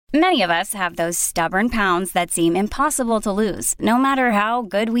Many of us have those stubborn pounds that seem impossible to lose, no matter how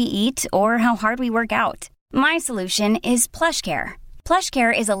good we eat or how hard we work out. My solution is PlushCare.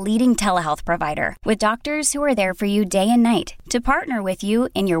 PlushCare is a leading telehealth provider with doctors who are there for you day and night to partner with you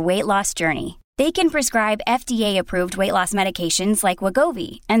in your weight loss journey. They can prescribe FDA-approved weight loss medications like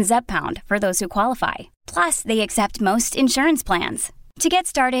Wegovy and Zepbound for those who qualify. Plus, they accept most insurance plans. To get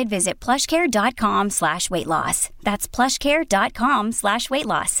started, visit plushcare.com/weight loss. That's plushcare.com/weight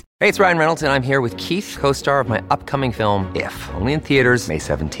loss. Hey, it's Ryan Reynolds, and I'm here with Keith, co-star of my upcoming film, If, only in theaters May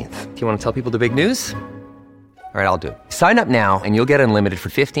 17th. Do you want to tell people the big news? All right, I'll do it. Sign up now and you'll get unlimited for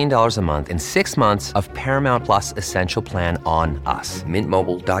 $15 a month and 6 months of Paramount Plus Essential Plan on us.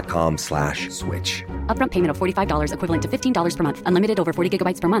 MintMobile.com/switch. Upfront payment of $45 equivalent to $15 per month. Unlimited over 40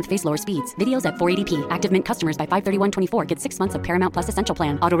 gigabytes per month. Face lower speeds. Videos at 480p. Active Mint customers by 531.24 get 6 months of Paramount Plus Essential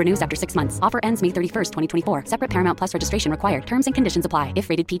Plan. Auto renews after 6 months. Offer ends May 31st, 2024. Separate Paramount Plus registration required. Terms and conditions apply if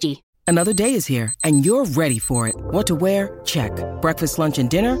rated PG. Another day is here and you're ready for it. What to wear? Check. Breakfast, lunch, and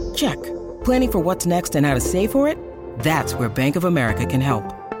dinner? Check. Planning for what's next and how to save for it? That's where Bank of America can help.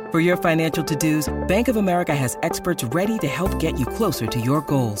 For your financial to-dos, Bank of America has experts ready to help get you closer to your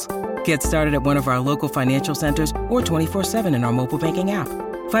goals. Get started at one of our local financial centers or 24/7 in our mobile banking app.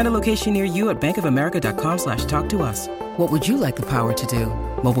 Find a location near you at bankofamerica.com/talktous. What would you like the power to do?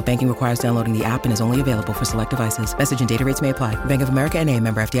 Mobile banking requires downloading the app and is only available for select devices. Message and data rates may apply. Bank of America N.A.,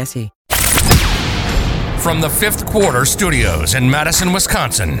 member FDIC. From the Fifth Quarter Studios in Madison,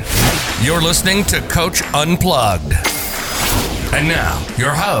 Wisconsin, you're listening to Coach Unplugged. And now, your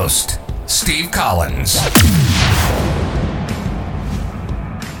host, Steve Collins.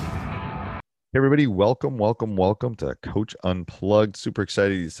 Hey everybody, welcome to Coach Unplugged. Super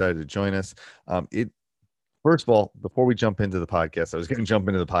excited you decided to join us. First of all, before we jump into the podcast, I was going to jump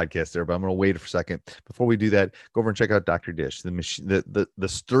into the podcast there, but I'm going to wait for a second. Before we do that, go over and check out Dr. Dish, the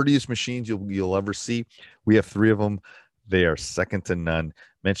sturdiest machines you'll ever see. We have 3 of them. They are second to none.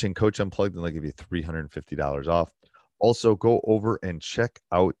 Mention Coach Unplugged and they'll give you $350 off. Also, go over and check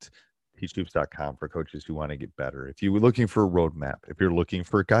out teachhoops.com for coaches who want to get better. If you're looking for a roadmap, if you're looking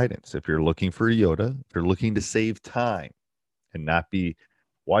for guidance, if you're looking for a Yoda, if you're looking to save time and not be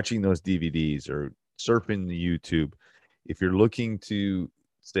watching those DVDs or surfing the YouTube, if you're looking to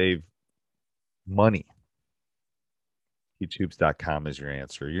save money, teachhoops.com is your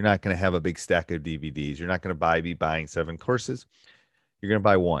answer. You're not going to have a big stack of DVDs. You're not going to be buying 7 courses. You're going to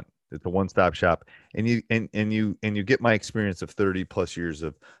buy one. It's a one-stop shop, and you get my experience of 30 plus years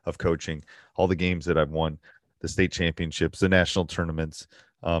of coaching, all the games that I've won, the state championships, the national tournaments,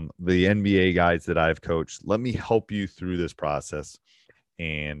 the NBA guys that I've coached. Let me help you through this process.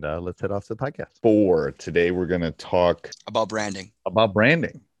 And let's head off to the podcast. Today, we're going to talk about branding.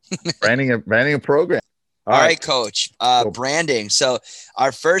 branding a program. All right, Coach. Branding. So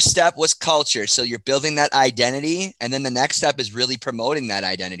our first step was culture. So you're building that identity, and then the next step is really promoting that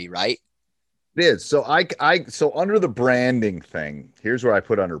identity, right? It is. So so under the branding thing, here's where I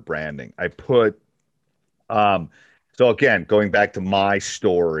put under branding. I put so again, going back to my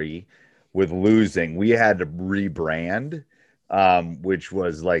story with losing, we had to rebrand. Which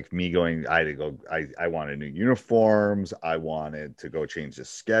was like me going, I wanted new uniforms. I wanted to go change the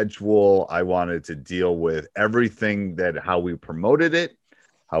schedule. I wanted to deal with everything how we promoted it,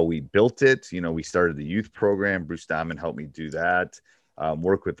 how we built it. You know, we started the youth program. Bruce Diamond helped me do that.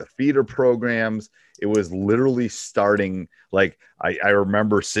 Work with the feeder programs. It was literally starting. Like I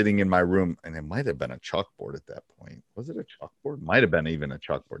remember sitting in my room, and it might have been a chalkboard at that point. Was it a chalkboard? Might have been even a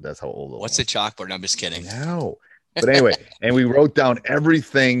chalkboard. That's how old it was. What's a chalkboard? I'm just kidding. No. But anyway, and we wrote down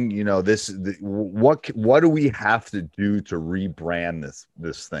everything, you know, what do we have to do to rebrand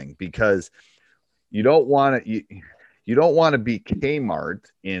this thing? Because you don't want to be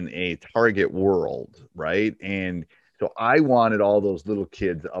Kmart in a Target world, right? And so I wanted all those little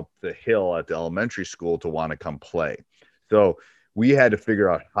kids up the hill at the elementary school to want to come play. So we had to figure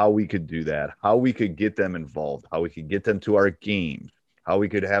out how we could do that, how we could get them involved, how we could get them to our games, how we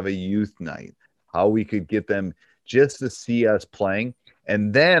could have a youth night, how we could get them just to see us playing.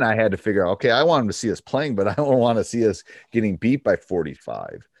 And then I had to figure out, okay, I want them to see us playing, but I don't want to see us getting beat by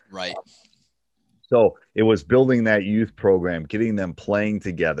 45. Right. So it was building that youth program, getting them playing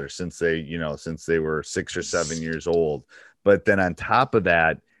together since they were 6 or 7 years old. But then on top of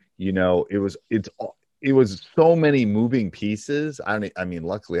that, you know, it was so many moving pieces. I mean,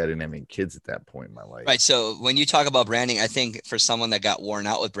 luckily I didn't have any kids at that point in my life. Right. So when you talk about branding, I think for someone that got worn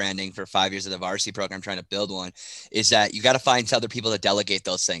out with branding for 5 years of the varsity program, trying to build one, is that you got to find other people to delegate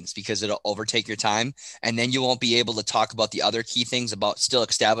those things, because it'll overtake your time. And then you won't be able to talk about the other key things about still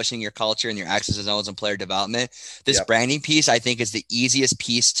establishing your culture and your X's and O's and player development. This branding piece, I think, is the easiest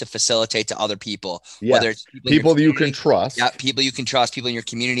piece to facilitate to other people, whether it's people you can trust. Yeah. People you can trust, people in your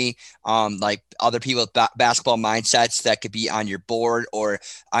community, like other people with basketball mindsets that could be on your board or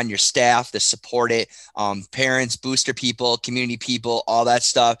on your staff to support it. Parents, booster people, community people, all that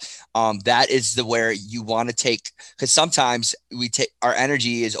stuff. That is where you want to take, because sometimes our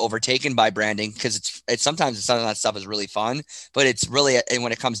energy is overtaken by branding, because sometimes some of that stuff is really fun, but it's really, and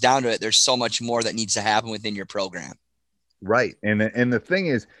when it comes down to it, there's so much more that needs to happen within your program. Right. And the thing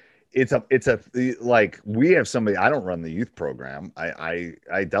is, it's like, we have somebody, I don't run the youth program. I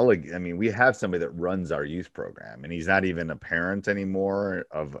delegate. I mean, we have somebody that runs our youth program, and he's not even a parent anymore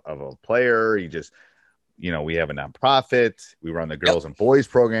of a player. He just, we have a nonprofit. We run the girls and boys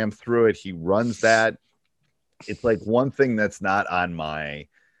program through it. He runs that. It's like one thing that's not on my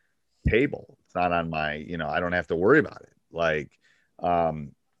table. It's not on my, I don't have to worry about it. Like,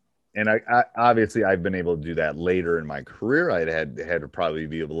 and I obviously I've been able to do that later in my career. I had to probably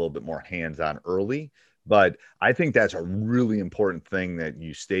be a little bit more hands-on early, but I think that's a really important thing that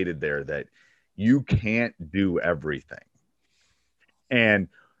you stated there, that you can't do everything. And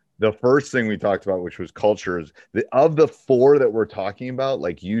the first thing we talked about, which was cultures, of the four that we're talking about,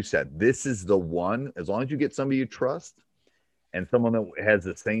 like you said, this is the one, as long as you get somebody you trust and someone that has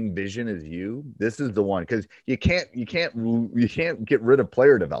the same vision as you, this is the one. Because you can't get rid of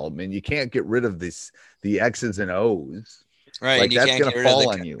player development. You can't get rid of the X's and O's. Right. Like, and you that's can't going to fall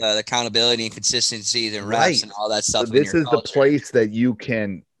on you. The accountability and consistency, the reps and all that stuff. So this is the place that you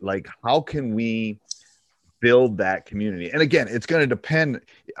can, like, how can we build that community? And again, it's going to depend.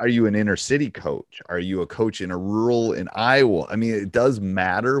 Are you an inner city coach? Are you a coach in a rural in Iowa? I mean, it does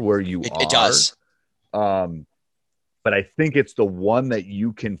matter where you are. It does. But I think it's the one that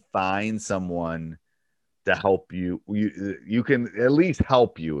you can find someone to help you. You can at least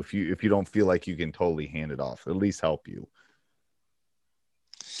help you if you don't feel like you can totally hand it off. At least help you.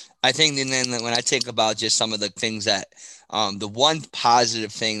 I think, and then when I think about just some of the things that, the one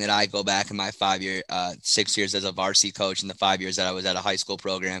positive thing that I go back in my 6 years as a varsity coach and the 5 years that I was at a high school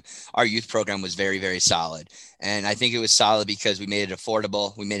program, our youth program was very, very solid. And I think it was solid because we made it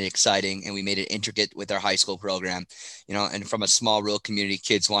affordable, we made it exciting, and we made it intricate with our high school program, and from a small rural community,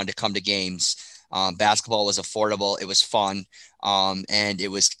 kids wanted to come to games. Basketball was affordable. It was fun. And it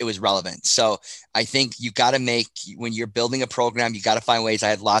was relevant. So I think you got to when you're building a program, you got to find ways. I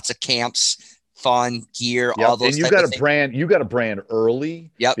had lots of camps, fun gear, all those. And you got to brand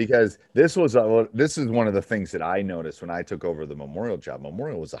early. Yep. Because this is one of the things that I noticed when I took over the Memorial job.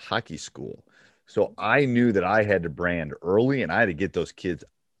 Memorial was a hockey school. So I knew that I had to brand early, and I had to get those kids.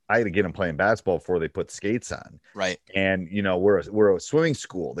 I had to get them playing basketball before they put skates on. Right. And, we're a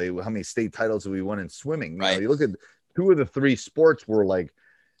how many state titles have we won in swimming? Right. You look at 2 of the 3 sports were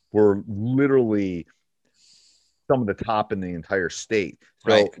literally some of the top in the entire state.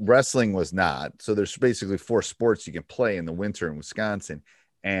 So wrestling was not. So there's basically 4 sports you can play in the winter in Wisconsin.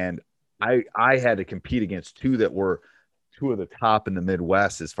 And I had to compete against 2 that were 2 of the top in the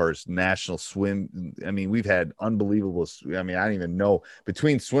Midwest as far as national swim. I mean, we've had unbelievable. I mean, I don't even know,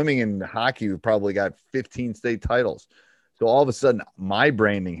 between swimming and hockey, we probably got 15 state titles. So all of a sudden, my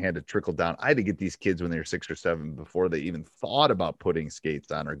branding had to trickle down. I had to get these kids when they were 6 or 7 before they even thought about putting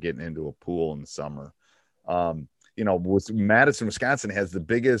skates on or getting into a pool in the summer. Madison, Wisconsin has the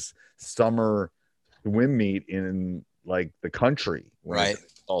biggest summer swim meet in like the country. Right.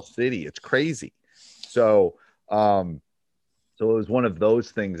 All city. It's crazy. So it was one of those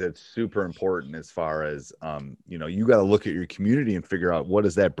things that's super important as far as, you got to look at your community and figure out, what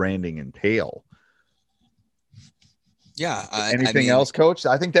does that branding entail? Yeah. Anything else, Coach?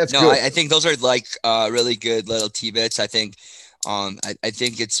 I think that's good. I think those are like really good little tidbits. I think I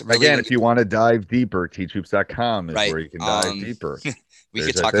think it's really, again, if you want to dive deeper, teachhoops.com is where you can dive deeper. We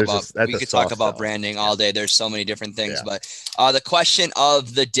could talk about branding all day. There's so many different things, but the question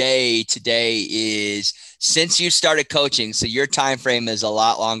of the day today is, since you started coaching, so your time frame is a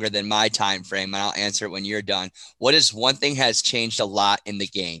lot longer than my time frame, and I'll answer it when you're done. What is one thing has changed a lot in the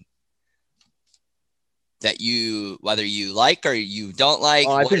game that whether you like or you don't like?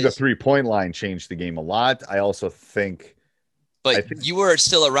 I think the 3-point line changed the game a lot. I also think, you were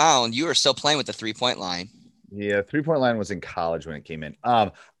still around. You were still playing with the 3-point line. Yeah, 3-point line was in college when it came in.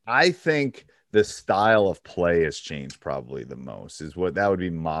 I think the style of play has changed probably the most. That would be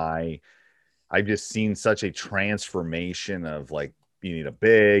my. I've just seen such a transformation of like, you need a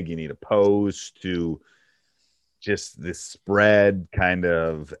big, you need a post, to just this spread kind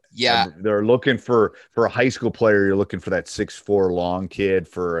of. Yeah. They're looking for a high school player. You're looking for that 6'4" long kid.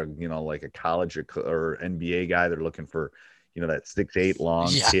 For, like a college or NBA guy, they're looking for, that 6'8" long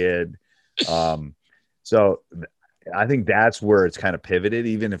kid. So I think that's where it's kind of pivoted,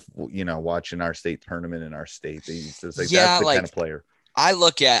 even if, watching our state tournament in our state, it's like, that's the kind of player.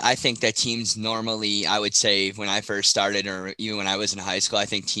 I think that teams normally, I would say when I first started, or even when I was in high school, I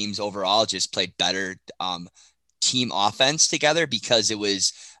think teams overall just played better team offense together because it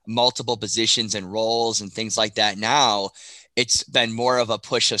was multiple positions and roles and things like that. Now it's been more of a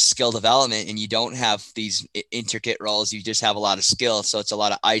push of skill development, and you don't have these intricate roles. You just have a lot of skill. So it's a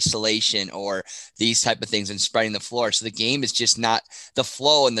lot of isolation or these type of things and spreading the floor. So the game is just not the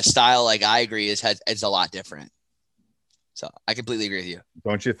flow and the style. Like, I agree is a lot different. So I completely agree with you.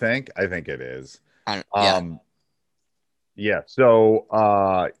 Don't you think? I think it is. Yeah.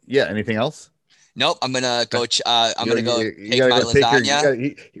 So, anything else? Nope. I'm going to go. I'm going to go take my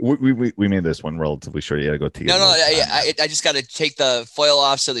lasagna. We made this one relatively short. You got to go take No. I just got to take the foil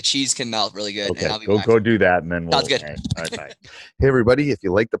off so the cheese can melt really good. Okay. And I'll be go do that. And then sounds good. All right, bye. Hey, everybody. If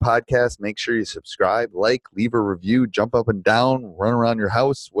you like the podcast, make sure you subscribe, leave a review, jump up and down, run around your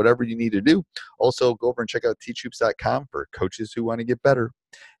house, whatever you need to do. Also, go over and check out teachhoops.com for coaches who want to get better.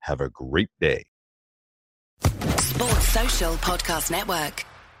 Have a great day. Sports Social Podcast Network.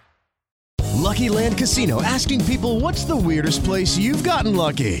 Lucky Land Casino, asking people, what's the weirdest place you've gotten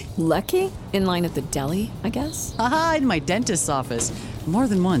lucky? Lucky? In line at the deli, I guess? Aha, in my dentist's office. More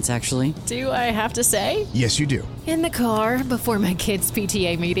than once, actually. Do I have to say? Yes, you do. In the car before my kids'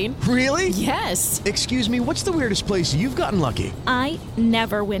 PTA meeting. Really? Yes. Excuse me, what's the weirdest place you've gotten lucky? I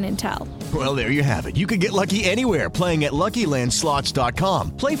never win and tell. Well, there you have it. You can get lucky anywhere, playing at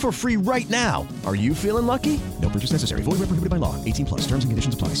LuckyLandSlots.com. Play for free right now. Are you feeling lucky? No purchase necessary. Void where prohibited by law. 18+. Terms and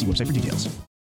conditions apply. See website for details.